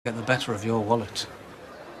Get the better of your wallet.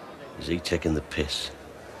 Is he taking the piss?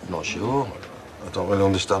 Not sure. I don't really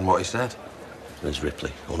understand what he said. There's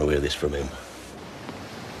Ripley. I want to hear this from him.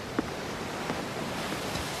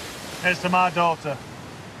 Here's to my daughter.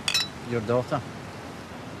 Your daughter?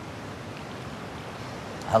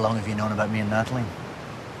 How long have you known about me and Natalie?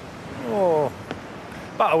 Oh,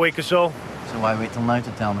 about a week or so. So why wait till now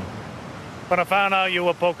to tell me? When I found out you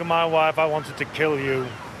were poking my wife, I wanted to kill you.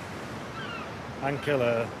 And kill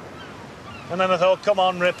her. And then I thought, come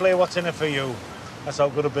on, Ripley, what's in it for you? That's how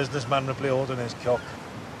good a businessman Ripley holding his cock.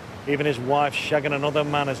 Even his wife shagging another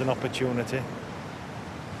man is an opportunity.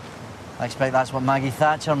 I expect that's what Maggie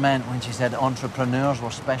Thatcher meant when she said entrepreneurs were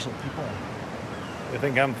special people. You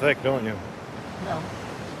think I'm thick, don't you? No.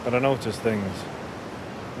 But I notice things.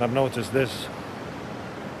 And I've noticed this.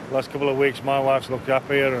 The last couple of weeks, my wife's looked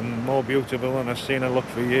happier and more beautiful than I've seen her look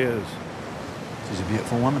for years. She's a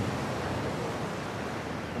beautiful woman.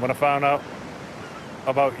 And when I found out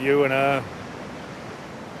about you and her,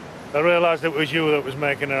 I realised it was you that was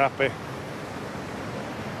making her happy.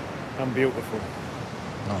 And beautiful.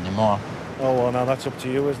 Not anymore. Oh, well, now that's up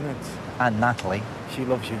to you, isn't it? And Natalie. She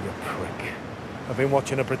loves you, you prick. I've been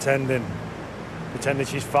watching her pretending. Pretending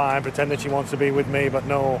she's fine, pretending she wants to be with me, but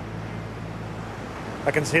no.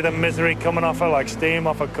 I can see the misery coming off her like steam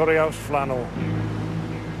off a curry house flannel.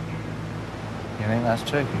 You think that's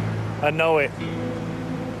true? I know it.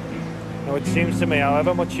 Now, it seems to me,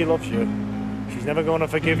 however much she loves you, she's never going to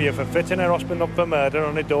forgive you for fitting her husband up for murder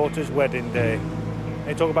on her daughter's wedding day.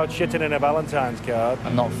 They talk about shitting in a Valentine's card.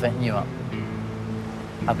 I'm not fitting you up.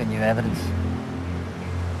 I've got new evidence.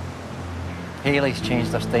 Hayley's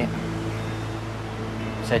changed her statement.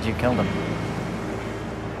 Said you killed him.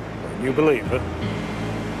 You believe her?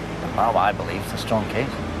 Well, I believe it's a strong case.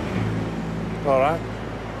 All right.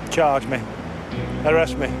 Charge me.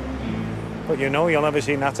 Arrest me. But you know you'll never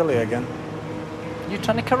see Natalie again. You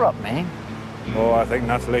trying to corrupt me? Oh, I think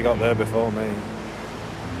Natalie got there before me.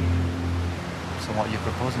 So what are you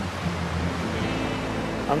proposing?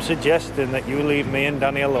 I'm suggesting that you leave me and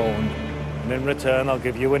Danny alone, and in return I'll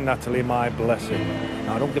give you and Natalie my blessing.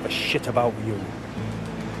 Now, I don't give a shit about you,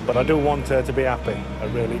 but I do want her to be happy. I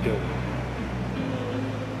really do.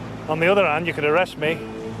 On the other hand, you could arrest me.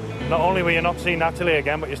 Not only will you not see Natalie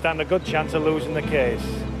again, but you stand a good chance of losing the case.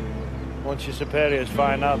 Once your superiors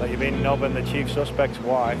find out that you've been knobbing the chief suspect's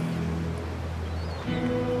wife.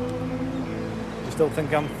 You still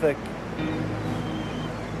think I'm thick?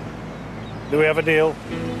 Do we have a deal?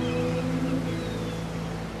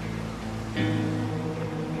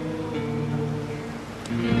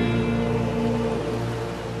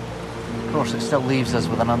 Of course, it still leaves us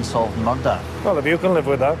with an unsolved murder. Well, if you can live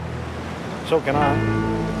with that, so can I.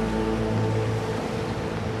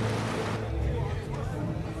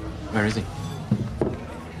 Where is he?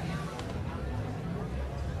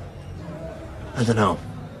 I don't know.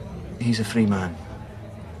 He's a free man.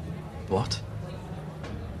 What?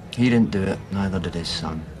 He didn't do it, neither did his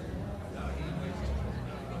son.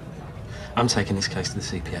 I'm taking this case to the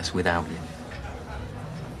CPS without you.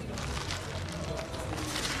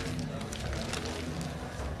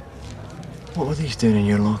 What were these doing in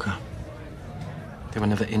your locker? They were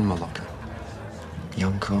never in my locker.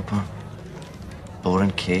 Young copper.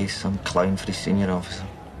 Boring case, some clown for his senior officer.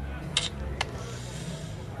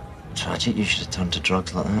 Tragic you should have turned to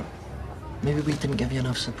drugs like that. Maybe we didn't give you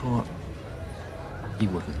enough support. You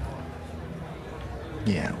wouldn't.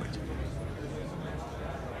 Yeah, I would.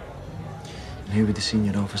 And who would the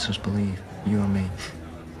senior officers believe? You or me?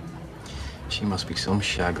 She must be some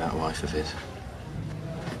shag, that wife of his.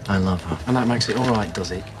 I love her. And that makes it all right,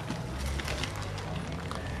 does it?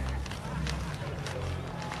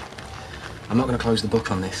 I'm not going to close the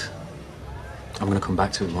book on this. I'm going to come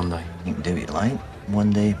back to it one day. You can do what you like. One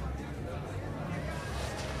day.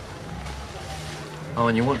 Oh,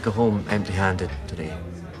 and you won't go home empty-handed today.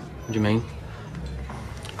 What do you mean?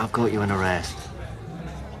 I've got you an arrest.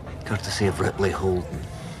 Courtesy of Ripley Holden.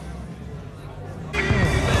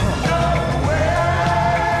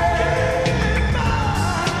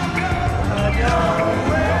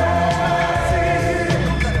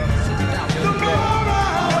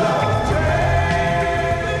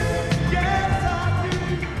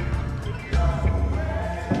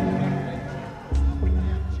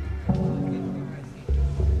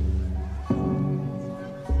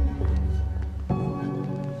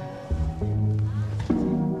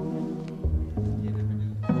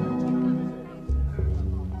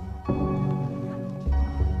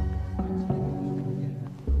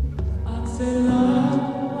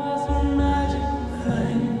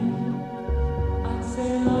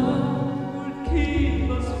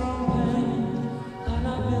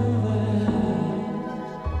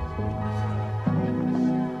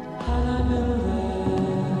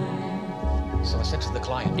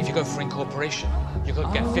 Right, if you go for incorporation, you're going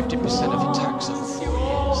to get 50% of your tax over 4 years.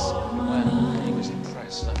 Well, he was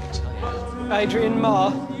impressed, let me tell you. Adrian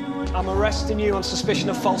Marr, I'm arresting you on suspicion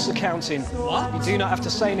of false accounting. What? You do not have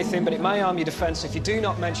to say anything, but it may harm your defence if you do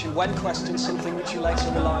not mention, when questioned, something which you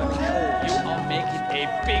later rely on in court. You are making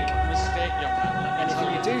a big mistake, young man.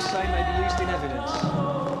 Anything you do say may be used in evidence.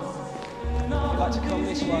 If you'd like to come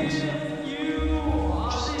this way, sir.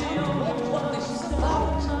 Just tell me what this is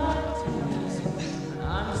about.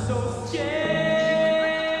 I'm so scared.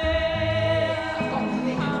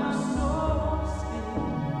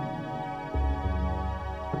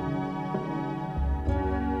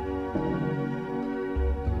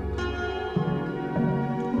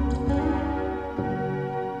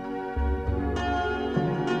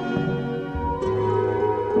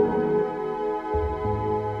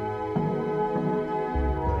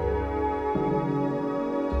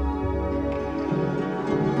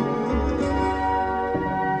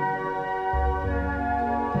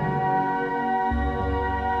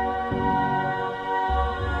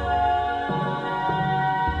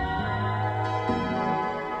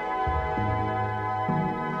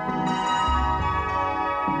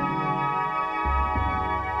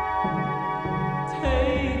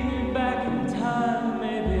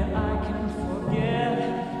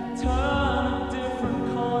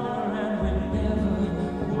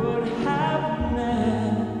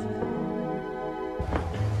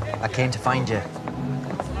 I came to find you.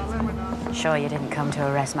 Sure you didn't come to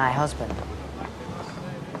arrest my husband?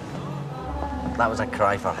 That was a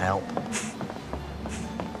cry for help.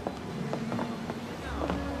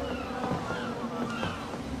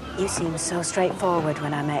 You seemed so straightforward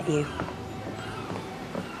when I met you.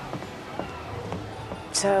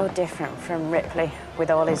 So different from Ripley, with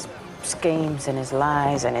all his schemes and his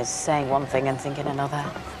lies and his saying one thing and thinking another.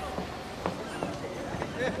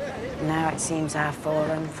 Now it seems I've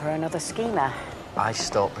fallen for another schemer. I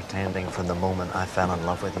stopped pretending from the moment I fell in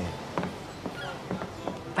love with you.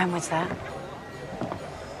 When was that?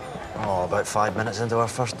 Oh, about 5 minutes into our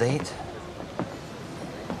first date.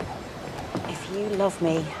 If you love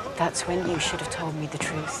me, that's when you should have told me the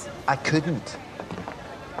truth. I couldn't.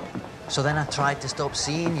 So then I tried to stop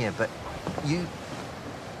seeing you, but you...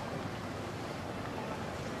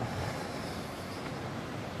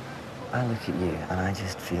 I look at you and I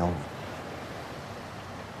just feel...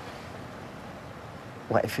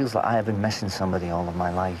 Well, it feels like I have been missing somebody all of my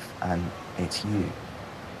life, and it's you.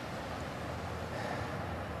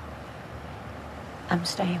 I'm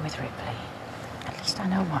staying with Ripley. At least I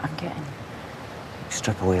know what I'm getting.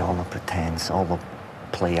 Strip away all the pretense, all the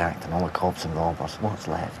play acting, all the cops and robbers. What's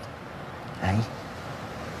left? Eh?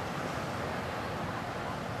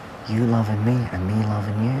 You loving me and me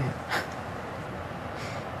loving you.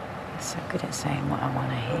 I'm so good at saying what I want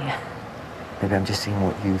to hear. Maybe I'm just seeing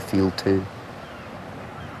what you feel too.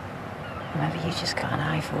 Maybe you just got an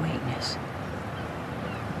eye for weakness.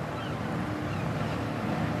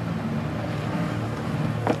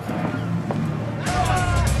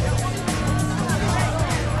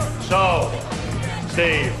 So,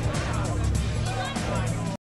 Steve,